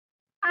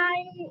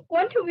I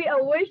want to be a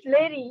witch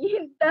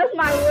lady. That's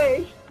my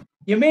wish.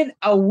 You mean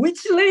a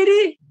witch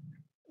lady?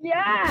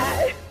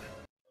 Yeah.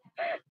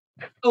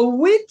 A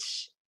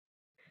witch?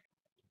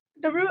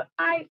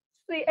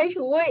 WICH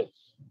wish.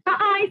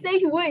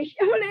 I-C-H wish.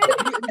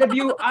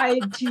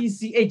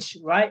 WITCH,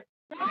 right?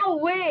 No,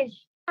 wish.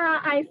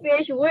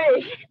 I-C-H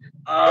wish.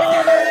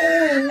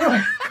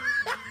 Oh,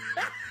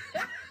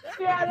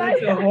 Yeah,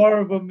 that's a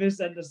horrible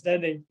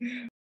misunderstanding.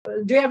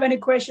 Do you have any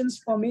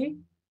questions for me?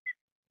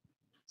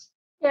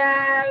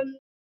 Yeah.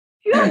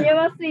 You are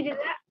Myanmar citizen?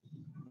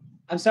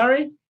 I'm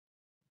sorry?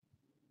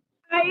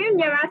 Are you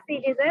Myanmar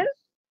citizen?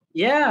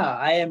 Yeah,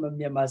 I am a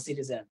Myanmar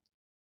citizen.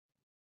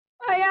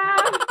 Oh yeah.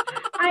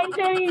 I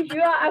think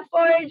you are a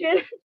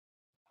foreigner.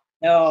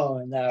 No.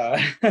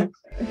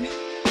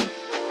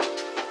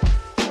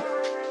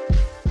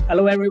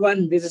 Hello,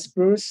 everyone. This is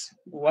Bruce.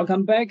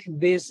 Welcome back.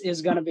 This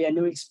is going to be a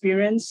new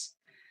experience.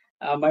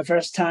 My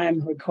first time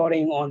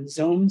recording on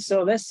Zoom.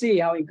 So let's see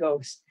how it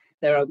goes.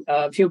 There are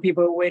a few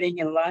people waiting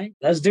in line.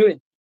 Let's do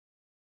it.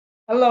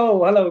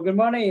 Hello. Good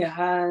morning,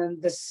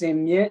 Han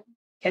Desimye.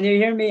 Can you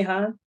hear me,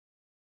 Han?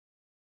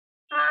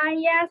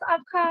 Yes,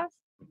 of course.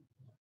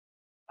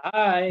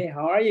 Hi,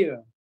 how are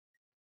you?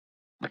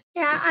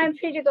 Yeah, I'm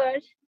pretty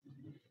good.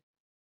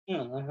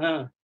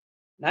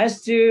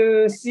 Nice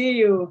to see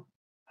you.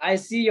 I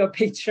see your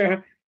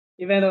picture,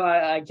 even though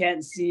I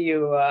can't see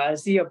you. I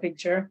see your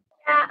picture.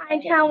 Yeah, I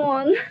can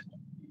one.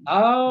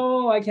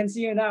 Oh, I can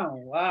see you now.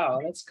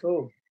 Wow, that's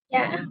cool.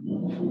 Yeah.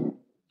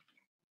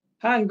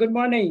 Han, good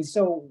morning.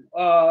 So,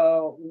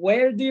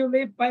 where do you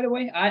live, by the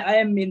way? I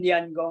am in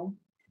Yangon.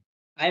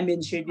 I'm in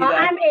Shibida.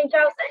 I'm in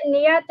Johnson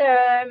near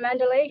the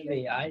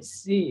Mandalay. I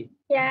see.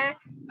 Yeah.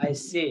 I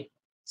see.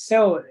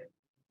 So,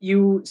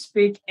 you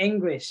speak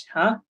English,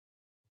 huh?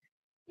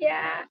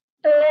 Yeah,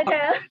 a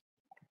little.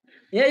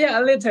 Yeah,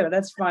 a little.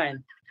 That's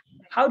fine.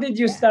 How did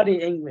you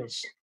study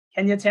English?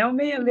 Can you tell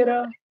me a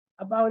little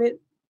about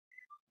it?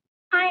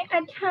 I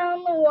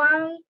attend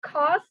one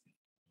course.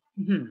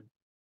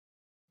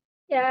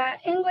 Yeah,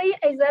 English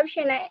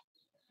Exhibition at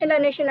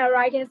International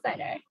Writing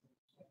Center.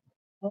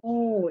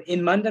 Oh,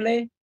 in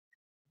Mandalay?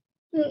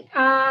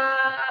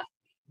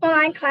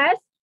 Online class.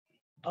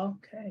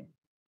 Okay.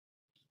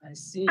 I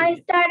see.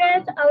 I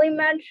started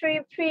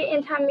elementary,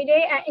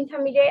 pre-intermediate, and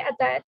intermediate at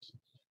that.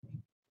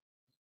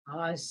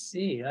 I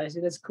see.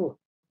 That's cool.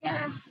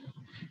 Yeah.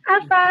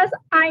 At first,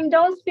 I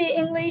don't speak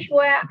English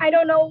well. I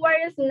don't know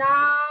where is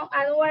now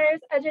and where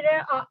is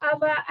adjective or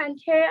other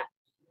until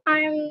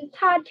I'm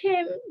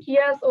 13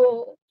 years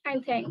old, I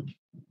think.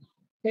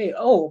 Okay.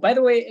 Oh, by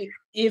the way,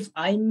 if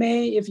I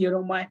may, if you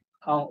don't mind,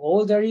 how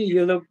old are you?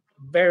 You look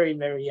very,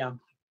 very young.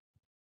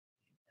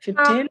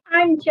 15?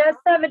 I'm just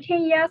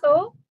 17 years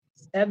old.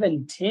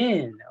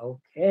 17.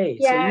 Okay.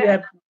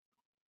 Yeah.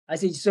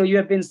 So you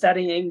have been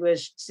studying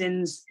English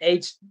since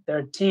age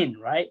 13,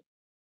 right?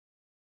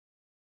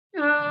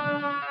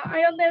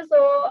 I don't think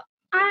so.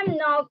 I'm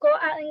not good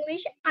at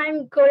English.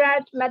 I'm good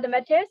at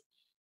mathematics.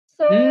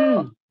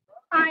 So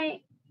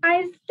I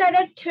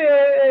started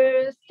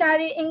to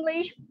study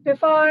English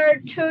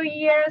before 2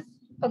 years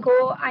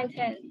ago, I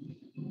think.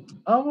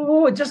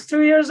 Oh, just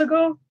 2 years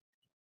ago?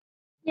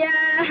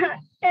 Yeah,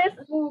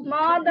 it's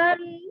more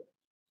than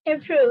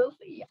improved.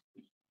 Yeah.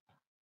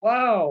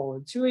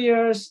 Wow, 2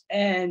 years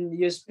and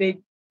you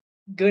speak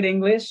good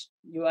English?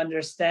 You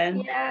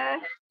understand? Yeah.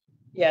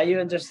 Yeah, you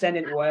understand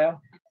it well.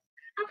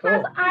 Of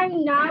course,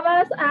 I'm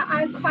nervous and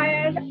I'm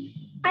quiet.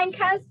 I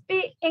can't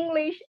speak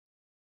English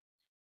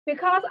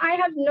because I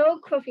have no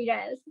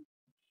confidence.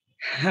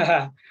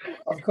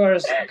 Of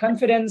course,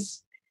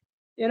 confidence,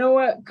 you know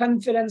what?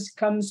 Confidence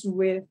comes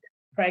with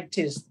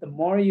practice. The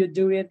more you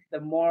do it,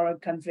 the more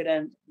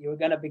confident you're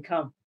going to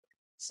become.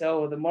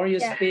 So the more you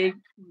speak,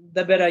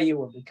 the better you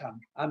will become.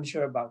 I'm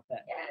sure about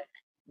that.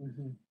 Yeah.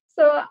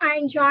 So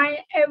I join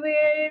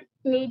every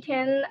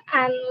meeting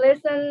and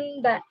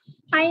listen the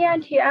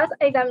IELTS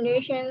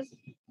examinations.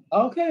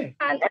 Okay.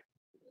 And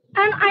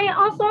I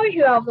also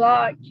hear a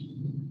vlog.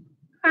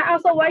 I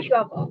also watch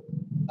your vlog.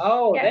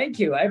 Oh, thank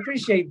you. I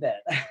appreciate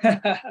that.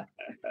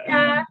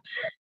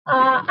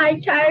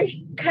 I try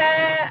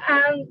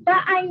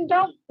but I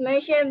don't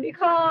mention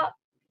because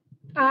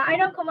I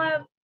don't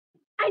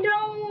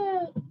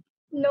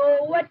know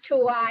what to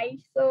write,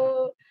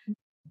 so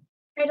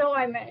I don't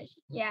write much.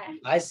 Yeah.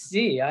 I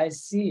see.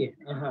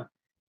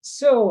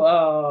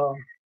 So,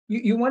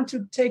 you want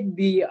to take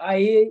the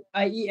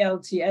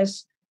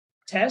IELTS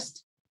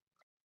test?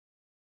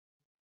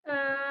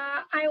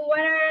 I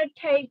want to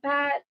take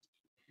that.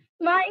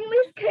 My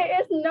English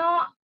is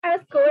not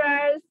as good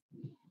as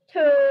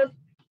to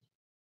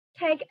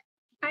take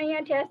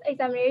IELTS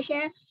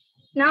examination.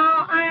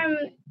 Now I'm,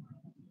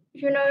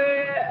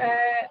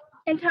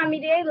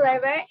 intermediate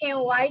level in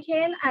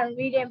writing and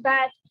reading,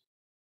 but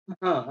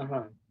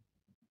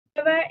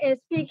level in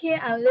speaking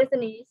and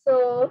listening.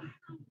 So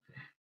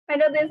I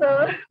don't think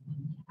so.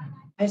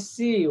 I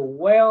see.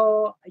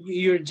 Well,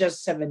 you're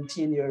just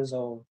 17 years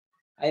old.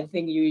 I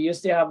think you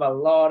still have a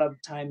lot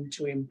of time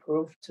to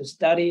improve, to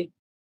study.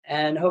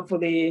 and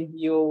hopefully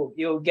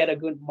you'll get a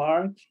good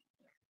mark,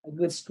 a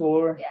good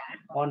score Yeah.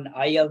 on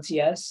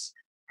IELTS.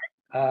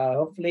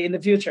 Hopefully in the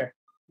future.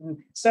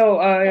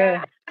 So,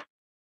 Yeah.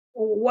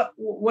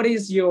 what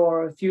is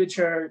your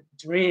future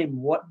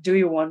dream? What do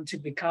you want to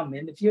become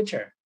in the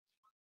future?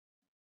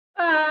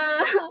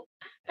 Uh,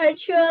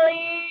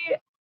 actually,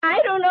 I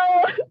don't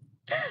know.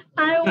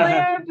 I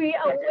wanna be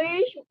a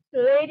wish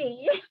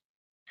lady.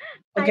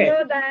 I Okay.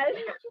 know that.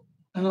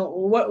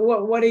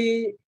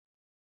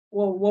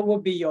 What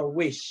would be your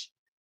wish?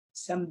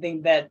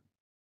 Something that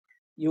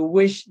you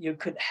wish you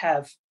could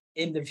have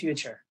in the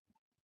future.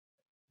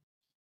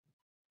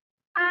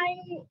 I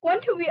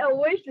want to be a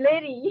wish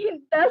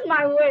lady. That's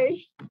my wish.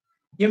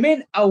 You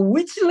mean a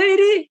witch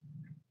lady?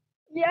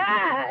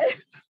 Yeah.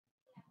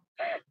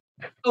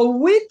 A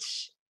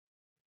witch?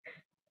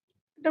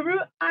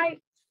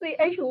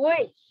 WICH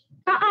wish.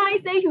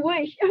 I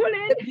wish.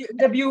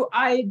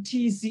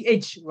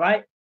 WITCH,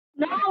 right?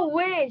 No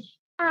wish.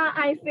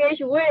 I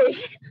wish.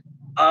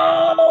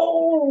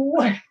 Oh,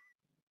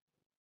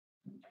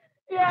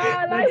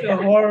 Yeah, that's a like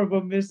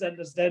horrible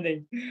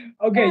misunderstanding.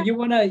 Okay, yeah,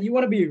 you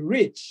wanna be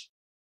rich.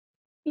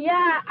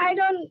 yeah. I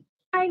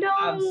I'm don't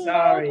know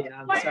sorry.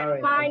 I'm what is sorry.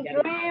 I my get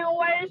it. dream.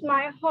 What is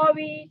my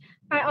hobby?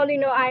 I only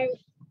know I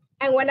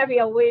wanna be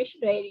a wish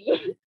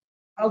lady.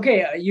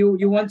 Okay,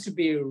 you want to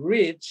be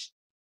rich.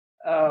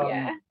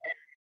 Yeah.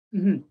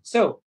 Um,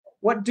 So,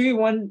 what do you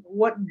want?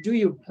 What do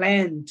you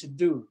plan to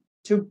do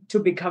to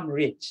become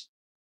rich?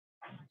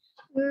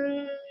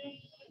 Mm,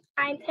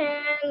 I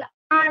think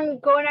I'm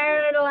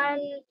gonna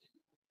learn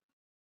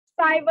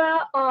cyber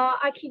or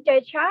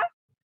architecture.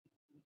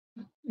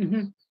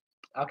 Mhm.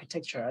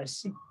 Architecture. I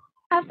see.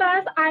 At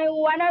first, I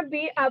wanna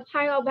be a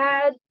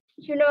pilot.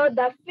 You know,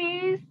 the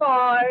fees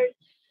for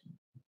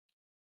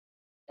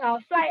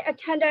flight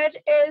attendant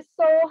is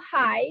so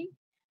high. I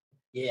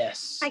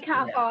Yes. can't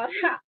Yeah.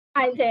 afford.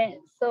 I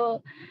think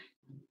so.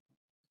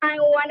 I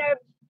wanna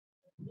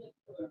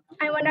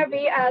I wanna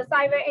be a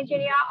cyber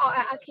engineer or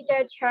an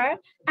architecture,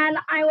 and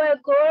I will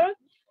go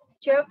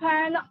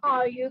Japan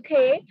or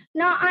UK.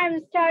 Now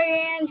I'm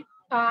studying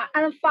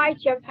and fight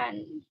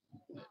Japan.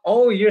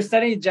 Oh, you're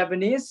studying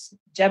Japanese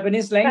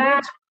But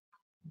language?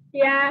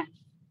 yeah,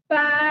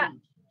 but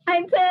I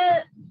think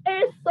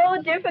it's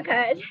so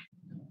difficult.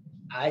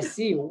 I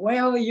see.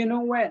 Well, you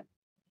know what?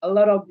 A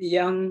lot of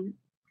young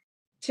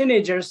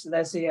teenagers,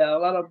 let's say a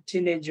lot of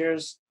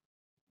teenagers,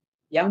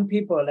 young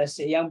people, let's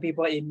say young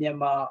people in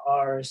Myanmar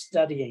are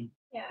studying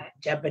Yeah.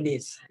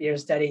 Japanese. They're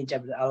studying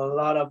Japanese. A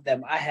lot of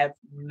them. I have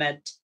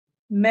met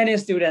many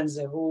students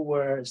who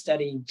were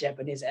studying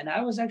Japanese, and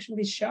I was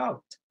actually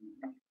shocked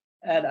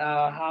at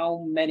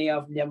how many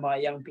of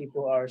Myanmar young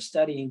people are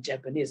studying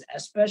Japanese,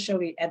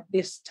 especially at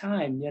this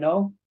time.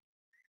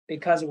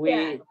 Because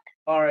Yeah.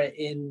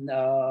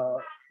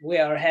 we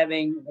are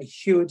having a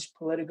huge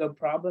political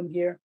problem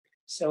here.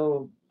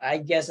 So I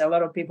guess a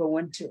lot of people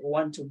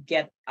want to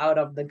get out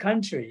of the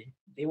country.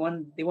 They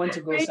want to go Me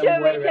too, me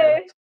somewhere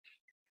else. too.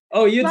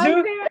 Oh, you My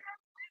too? parents,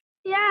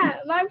 yeah,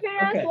 my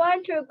parents Okay.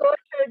 want to go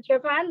to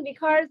Japan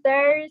because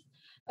there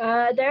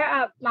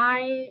are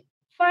my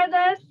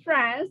father's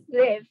friends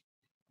live.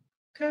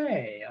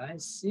 Okay, I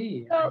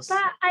see. I So, see.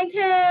 but I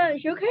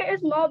think UK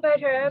is more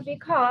better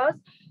because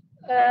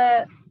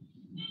uh,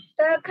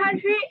 the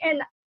country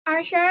in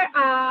Asia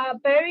are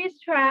very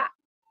strict.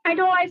 I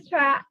don't like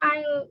strict.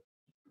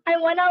 I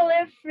wanna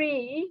live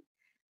free,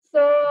 so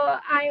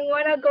I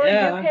wanna go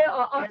Yeah, UK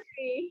or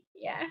Austria.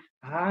 Yeah.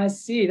 I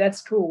see.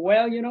 That's cool.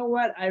 Well, you know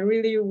what? I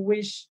really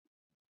wish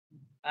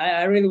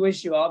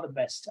you all the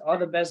best. All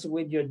the best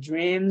with your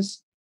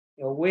dreams,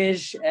 your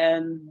wish,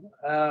 and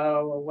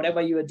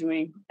whatever you are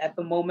doing at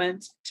the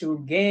moment to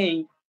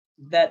gain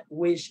that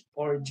wish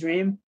or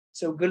dream.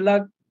 So good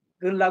luck.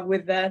 Good luck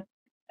with that.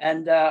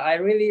 And I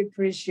really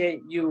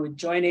appreciate you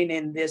joining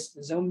in this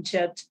Zoom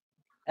chat.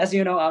 As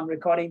you know, I'm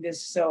recording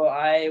this, so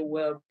I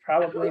will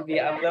probably be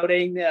Yeah.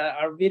 uploading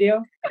our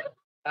video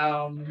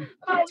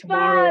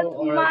tomorrow But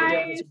or the day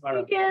after my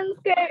tomorrow. speaking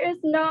skill is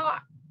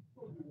not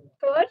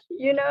good.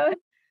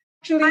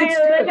 Actually, I it's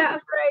am a good. little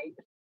afraid.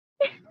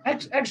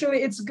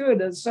 Actually, it's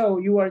good. So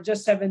you are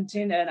just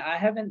 17, and I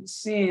haven't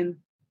seen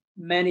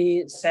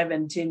many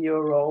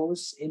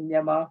 17-year-olds in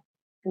Myanmar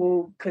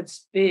who could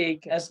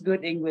speak as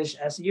good English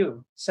as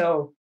you.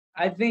 So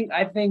I think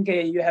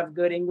you have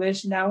good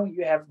English now.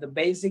 You have the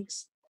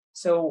basics.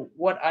 So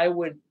what I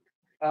would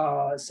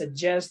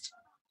suggest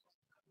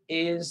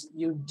is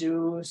you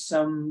do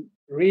some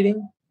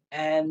reading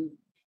and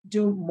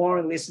do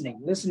more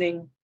listening.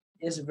 Listening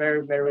is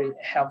very, very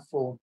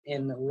helpful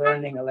in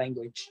learning a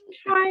language.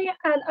 Try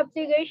an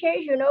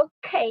application,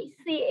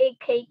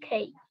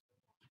 CAKK.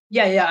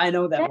 Yeah, yeah, I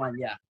know that That, one.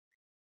 Yeah.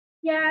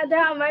 yeah, there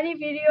are many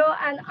video,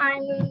 and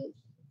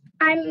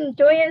I'm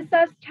doing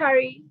self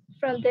study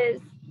from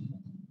this.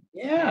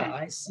 Yeah, Yeah,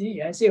 I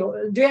see. I see.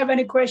 Do you have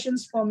any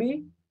questions for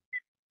me?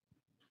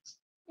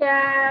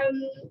 yeah.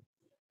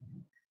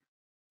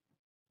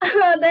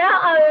 There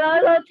are a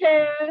lot of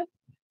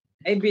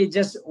Maybe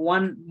just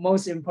one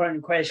most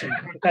important question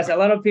because a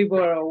lot of people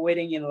are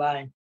waiting in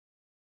line.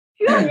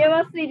 You are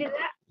Myanmar citizen?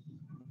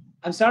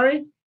 I'm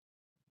sorry?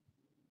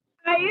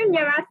 Are you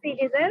Myanmar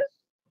citizen?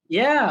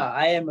 Yeah,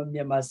 I am a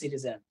Myanmar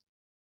citizen.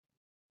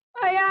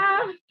 Oh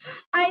yeah,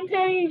 I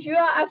think you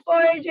are a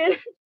foreigner.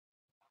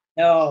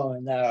 No,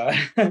 no.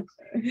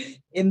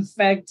 In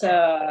fact,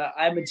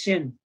 I'm a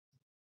Chin.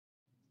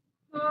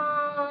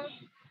 Uh, I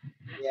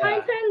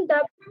Yeah. think the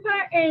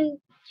people in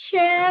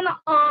Chen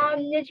or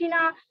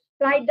Nichina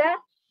like that,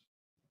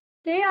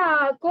 they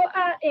are good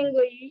at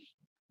English.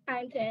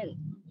 I think.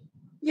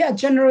 Yeah,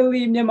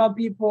 generally Myanmar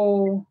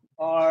people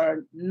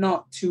are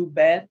not too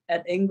bad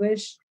at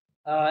English,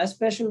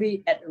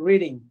 especially at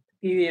reading.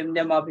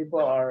 Myanmar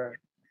people are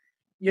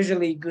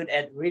usually good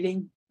at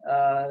reading.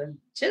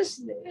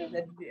 Just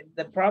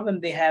the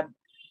problem they have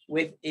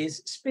with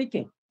is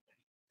speaking.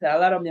 So a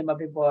lot of Myanmar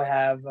people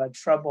have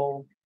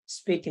trouble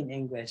speaking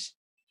English.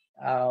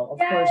 Of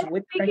Yeah, course,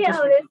 with speaking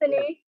practice, and we can do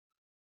it. listening.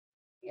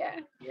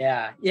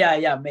 Yeah.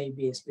 Yeah,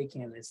 maybe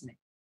speaking and listening.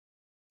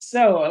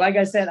 So, like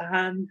I said,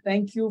 Han,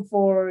 thank you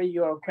for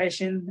your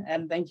question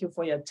and thank you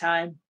for your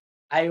time.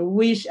 I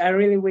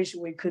really wish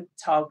we could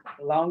talk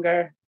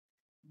longer,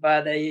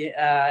 but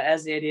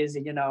as it is,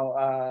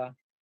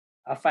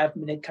 a 5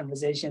 minute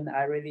conversation,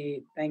 I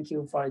really thank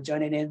you for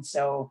joining in.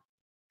 So,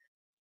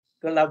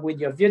 good luck with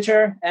your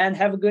future and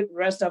have a good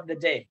rest of the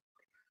day.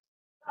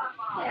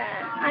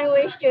 Yeah, I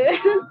wish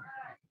to.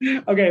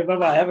 Okay, bye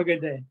bye. Have a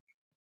good day.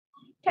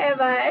 Okay,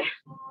 bye.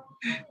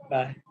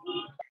 Bye.